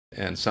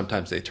and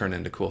sometimes they turn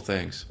into cool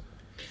things.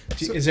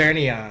 Is there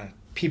any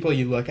people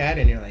you look at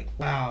and you're like,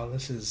 wow,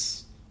 this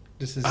is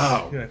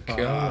Oh who I follow?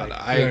 God,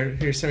 Like,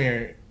 here's some of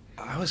your.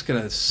 I was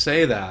gonna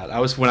say that.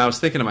 When I was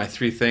thinking of my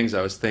three things,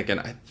 I was thinking,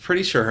 I'm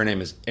pretty sure her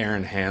name is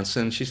Erin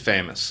Hanson. She's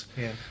famous.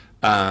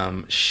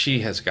 Yeah. She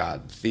has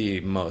got the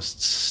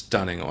most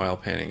stunning oil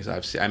paintings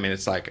I've seen. I mean,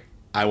 it's like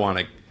I want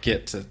to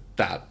get to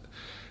that.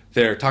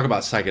 Talk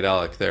about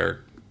psychedelic.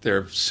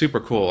 They're super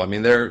cool. I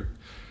mean, they're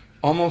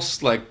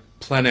almost like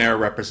plein air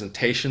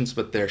representations,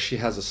 but she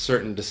has a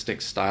certain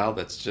distinct style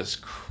that's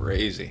just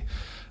crazy.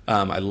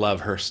 I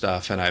love her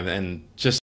stuff, and just